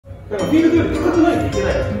だからフィールドより高くないといけ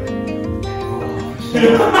ない。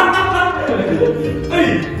はい、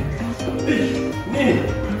2、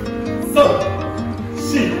3、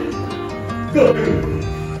4、5、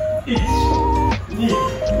1、2、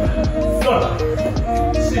3、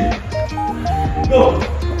4、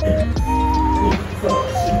5、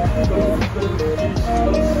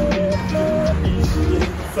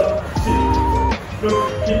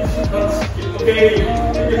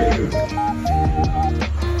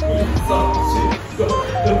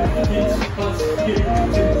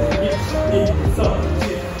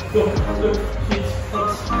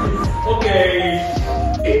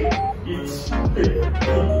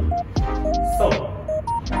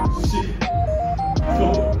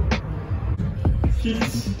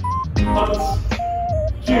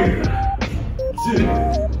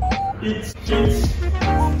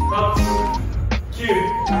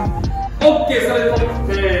オッケー、それ取っ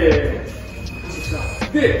て、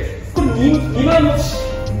で、これ2枚持ち、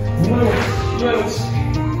2枚持ち、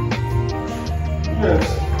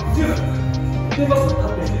10だ。で、まず立っ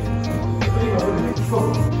てみて。今、それで、そう。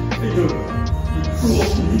で、4、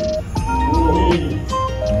1、2、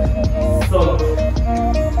3、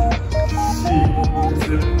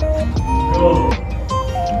4、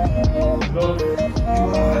5、6、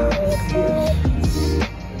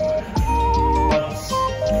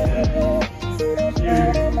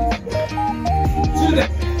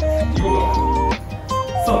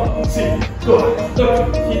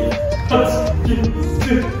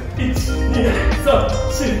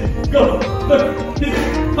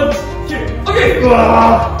うわ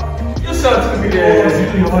ー、よっしゃ、近くでーす。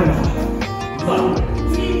やばいな。さあ、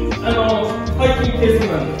次、背筋計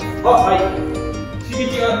測なんで。あ、はい。刺激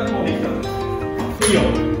がもうできたので。次よ。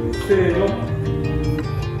せーの。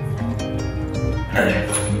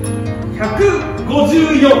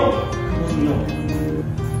154。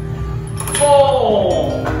お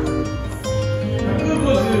ー。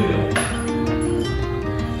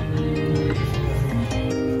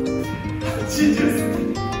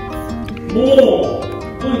もう、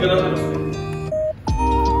どうにかなってますね。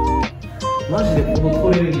マジでこのト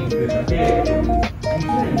レーニングだけでき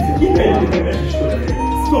ないんですよ。できないんだよね。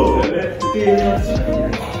そうだよね。余計なやつしかできない。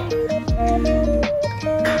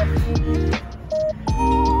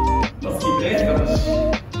まあ、スキープね、形。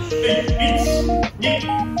1、2、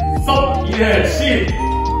3、4、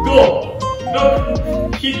5、6、7、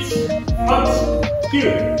8、9、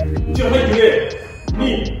10入って2、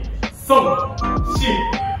3、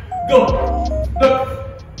4、5、6、7、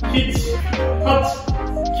8、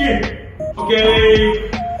9、オッケー。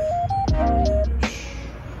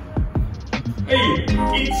はい、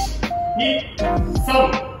1、2、3、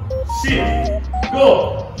4、5、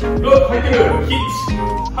6、入ってる。7、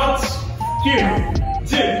8、9、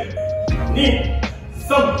10、2、3、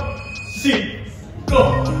4、5、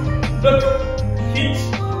6、7、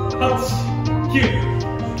8、9、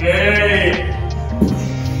オッケー。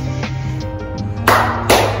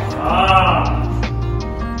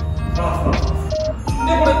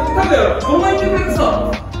この前言ってくれてさ、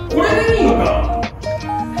これでいいのか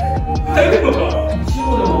変えるのか一応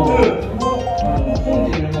でも、本日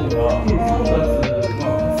の方が3月、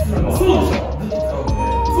そうでしょ、ずっと使うので。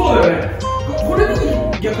そうだよね。これでいい、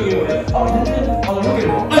逆に俺。あ、全然、よけれ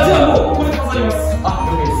ば。あ、じゃあもう、これ飾ります。あ、了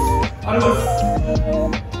解です。あります。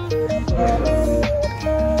お願いします。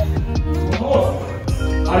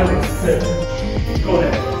あります。こうね。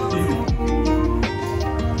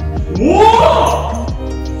おお、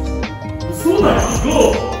そうだよ。5、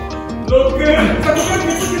6、9、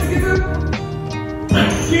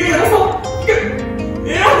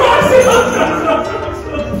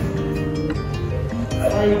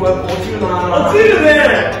最後やっぱ落ちるな。落ちるね。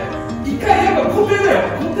一回やっぱ固定だよ。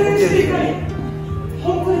固定していかに。本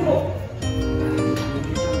当にこう。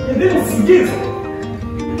いやでもすげえぞ。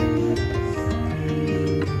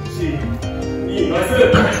4、2、ナイ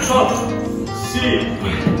ス。3、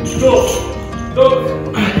4、5、6、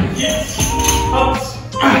7、8、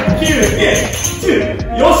9、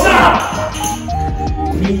10、よっしゃ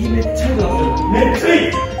ー。右めっちゃ良くなってる。めっちゃいい。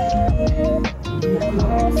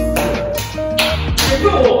今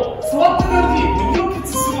日触った感じ、右のケツ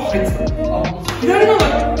すごい入ってた。左のが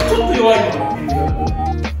ちょっと弱いかも。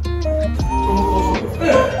この交渉で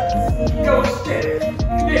す。一回押して、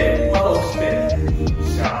で、また押して、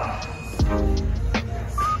シャー。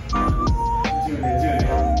10年、10年。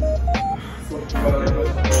そう、力が入りま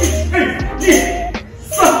した。1、2、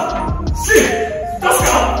3、4、出す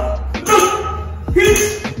か6、7、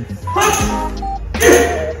8、9、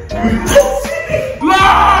うわ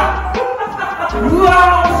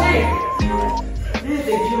ー惜しい。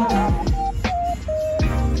 0.98。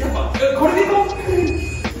やっぱ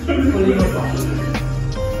れでいきますか。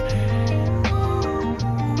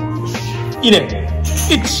いいね。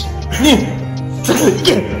1、2、3、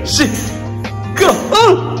4、5、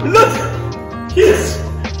6、7、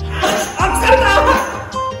あ、疲れた。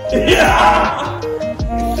いや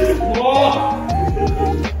ー、もう。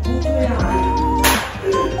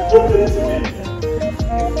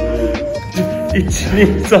1、2、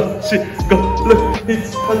3、4、5、6、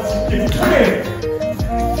7、8、9、10。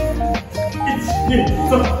1、2、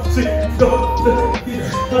3、4、5、6、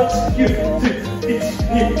7、8、9、10。1、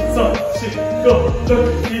2、3、4、5、6、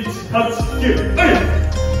7、8、9、はい。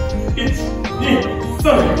1、2、3、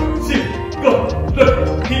4、5、6、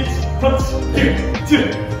7、8、9、10。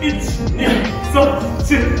1、2、3、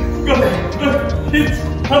4、5、6、7、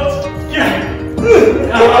8、9。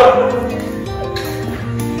ああ。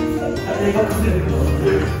あれが崩れるの。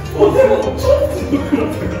お、でもち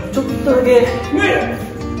ょっとだけ。ね。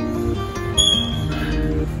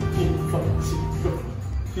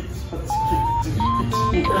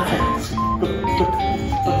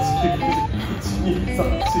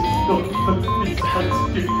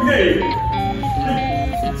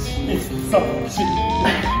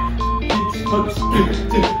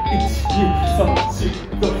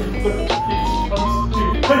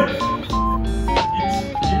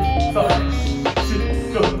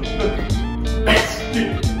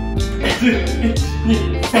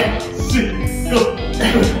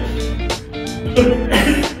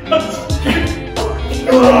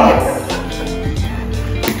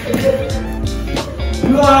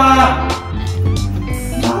うわー、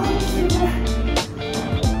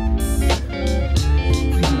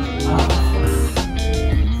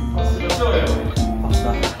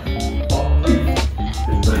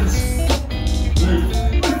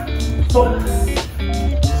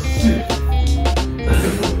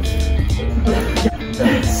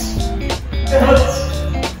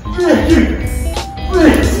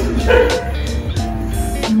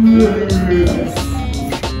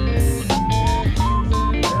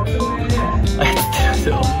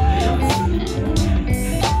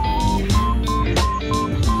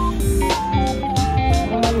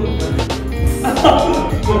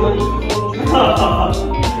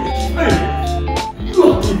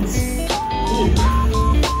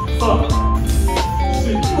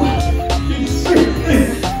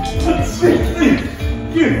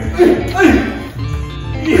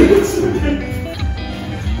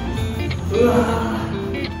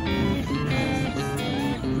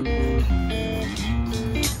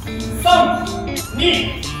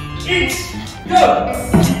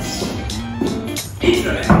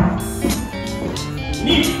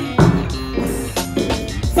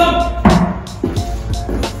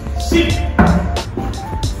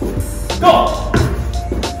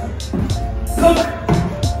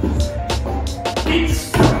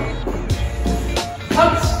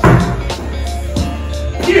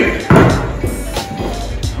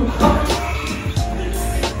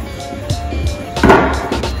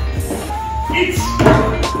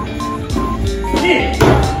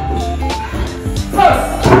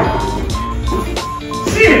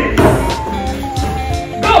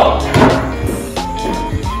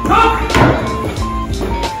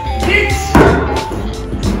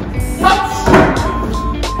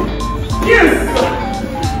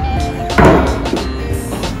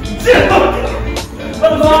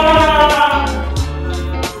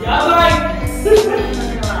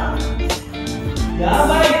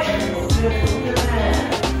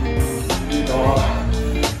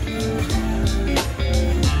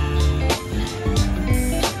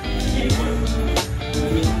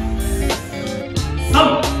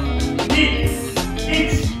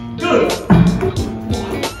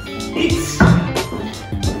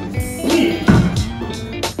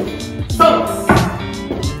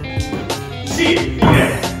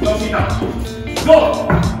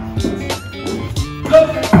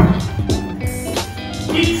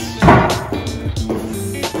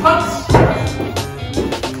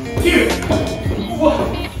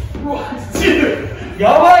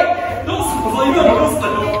やばい。どうすんの？今のどうすんの？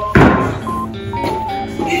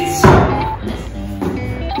 1、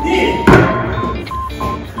2、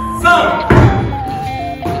3、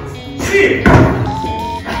4、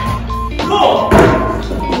5、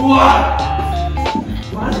うわ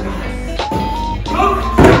マジか。6、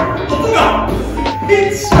音が1、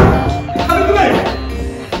軽くない？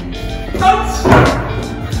 8、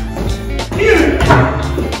9、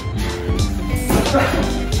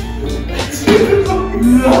う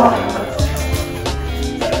わ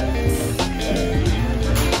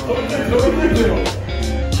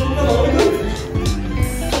そんなの置いといて。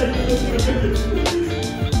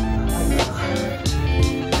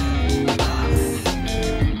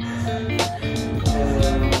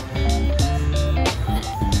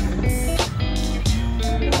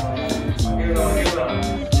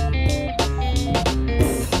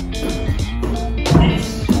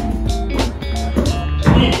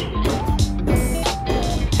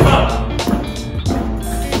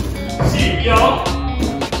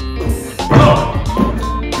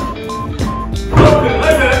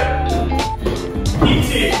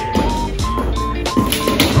そ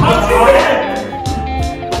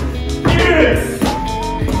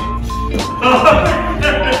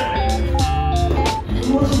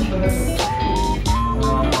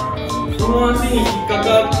の足に引っかかっ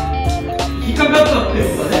たっていう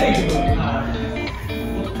ことだね、結局。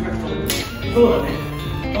そうだね。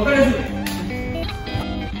わかりやすい。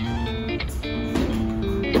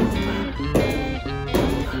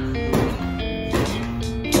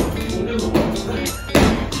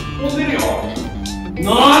飛んでるよ。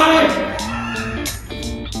ナイス。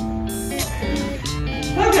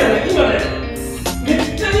だからね、今ね、めっ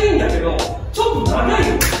ちゃいいんだけど、ちょっと長い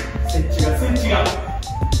よ。スイッチが。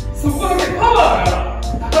そこだけパワーが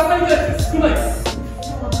高さに対して少ない。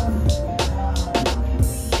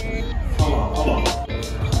パワー。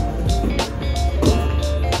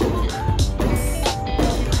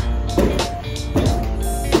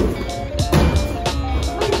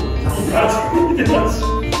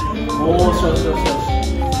おーし。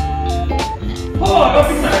パワー上がっ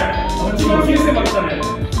てきたね。1万9000まで来たね。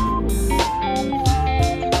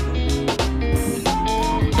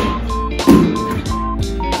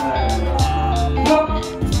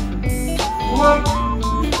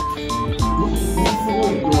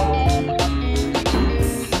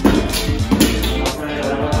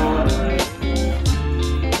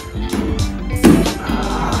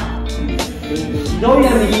ひどい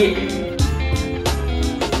な、右。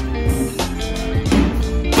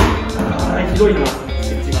ひどいな、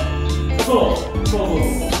設置が。そう。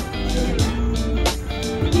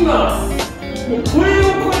今、もう超えよう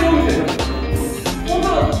みたいな。本当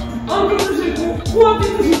は、アングルとして、こうやって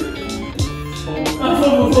いくし。そう。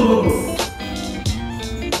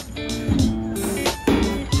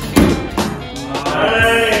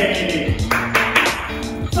はい。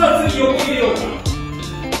さあ、次、横入れようか。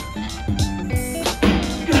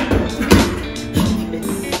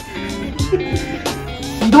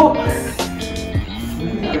ひどっ。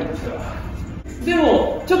で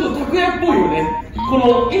も、ちょっと拓也っぽいよね。こ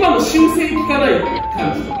の、今の修正効かない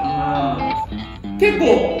感じとか。結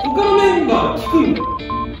構、他のメンバー聞くんだよ。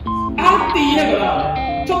あって言いながら、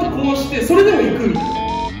ちょっとこうして、それでも行くみたいな。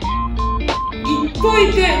言っと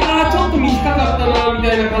いて、ちょっと短かったな、み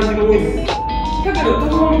たいな感じが多いんだけど。だけど、た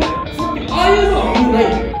ぶんみたいな。さっきの、ああいうのはみんなないん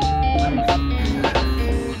だよ。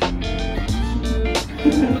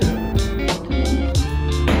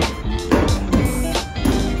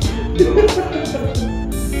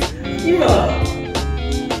今、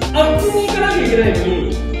あっちに行かなきゃいけないの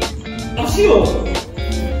に、足をこ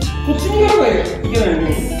っちに行かなきゃいけないの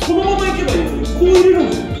に、このまま行けばいいんですよ。こう入れるん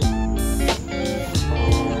ですよ。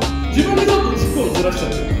自分でちょっと軸をずらしちゃっ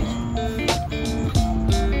てる。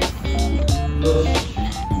行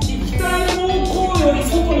きたい方向より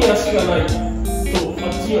外に足がないと、あ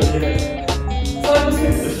っちには行けない。サイドステ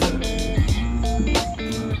ップとして。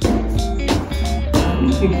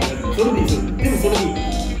それでいいですよ。でもそれでいい。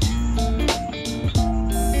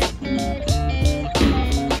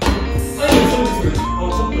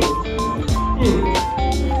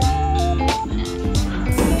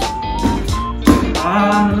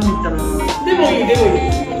でもいい。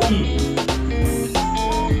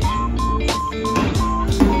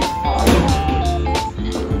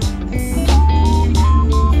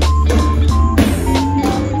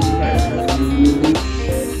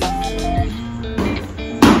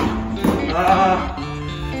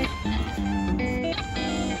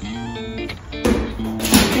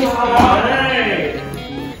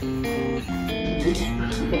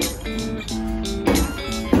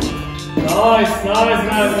ナイス。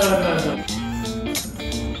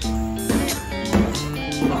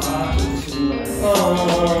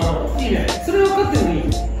いいね。それ分かってるのいい。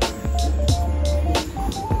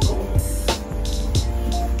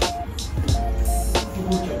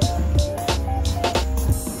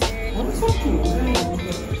さっきの俺の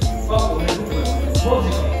マジ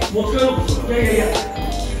か。持ち帰ろうとした。いや。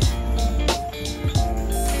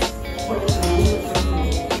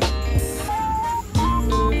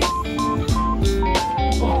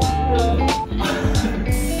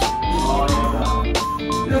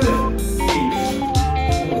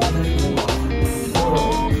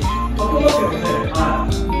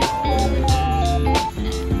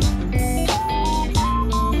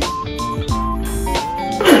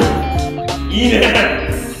いいね。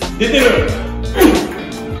出てる。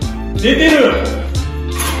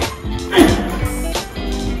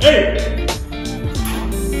え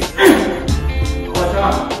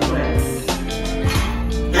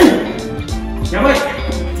い。やばい。い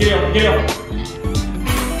けるよ。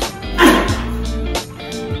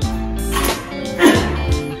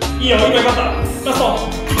いいよ、今よかった。ラスト。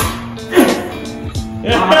い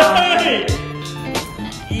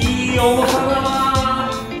い重さだな。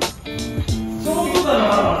ちょうどだ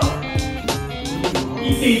な。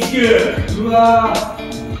1.19。うわー。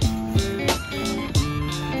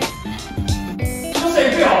よっしゃ、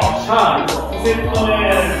いくよ。さあ、セットで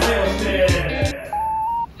手をして。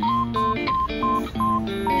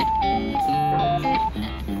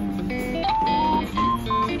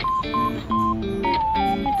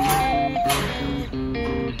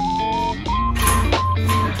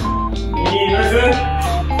いい、ナイス。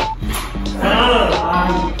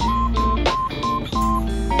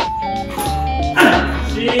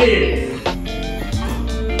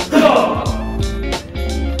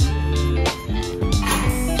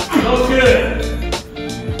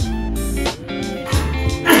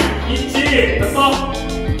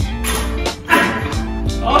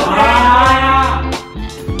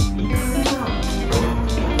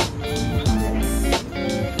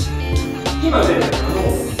今ね、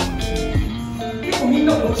結構みん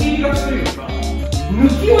な陥りがちというか、抜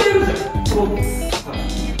きをやるじゃん。このし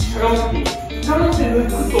ゃがむってしゃがんで抜く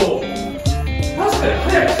と確かに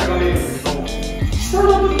早くしゃがめるんだけど、下の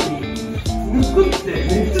時に抜くってめ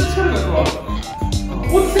っちゃ力が加わるから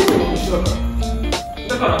落ちてくるのと一緒だから。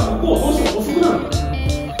だからここどうしても遅くなるんだよ。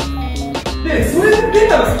で、それ出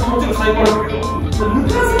たらもちろん最高なんだけど、抜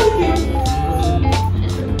かずにい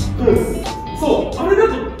ける。そう、あれだ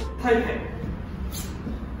と大変。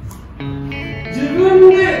自分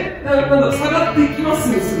でなんだ下がっていきます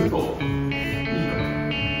にするといいかな。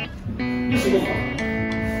よし、行こうか。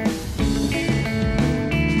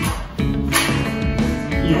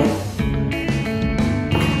いいよ。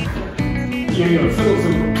いいよ、いいよ、そういうこと、そ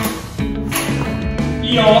ういうこと。い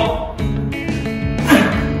いよ。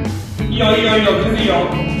いいよ、いいよ、いいよ、全然いいよ。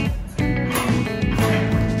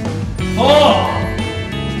そう。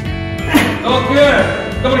6。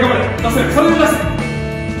頑張れ、頑張れ。出せる、それで出せ。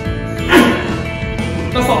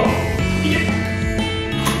ラストいけ。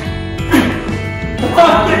あ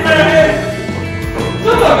っ、やったやべえ。ち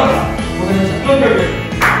ょっと上がった。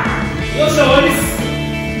よっしゃ、終わりです。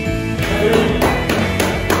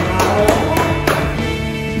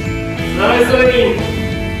ナイスライン。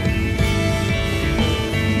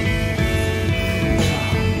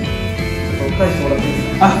返してもらっていいで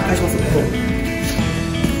すか。あ、返しますね。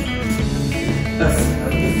ナイス。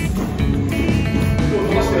飛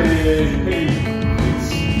ばして、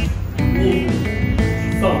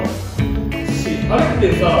あれって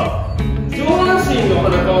さ、上半身の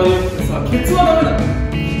裸によってさ、ケツはダメだ。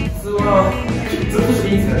ケツはずっとして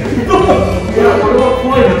いいんですかね。いや、これは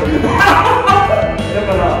怖いなと思って。だ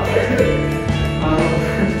から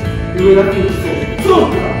上だけにそう。そ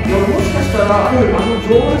うか。いや、もしかしたら上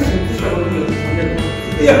半身にしか伸びないと考える。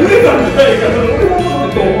いや、増えたんじゃないか。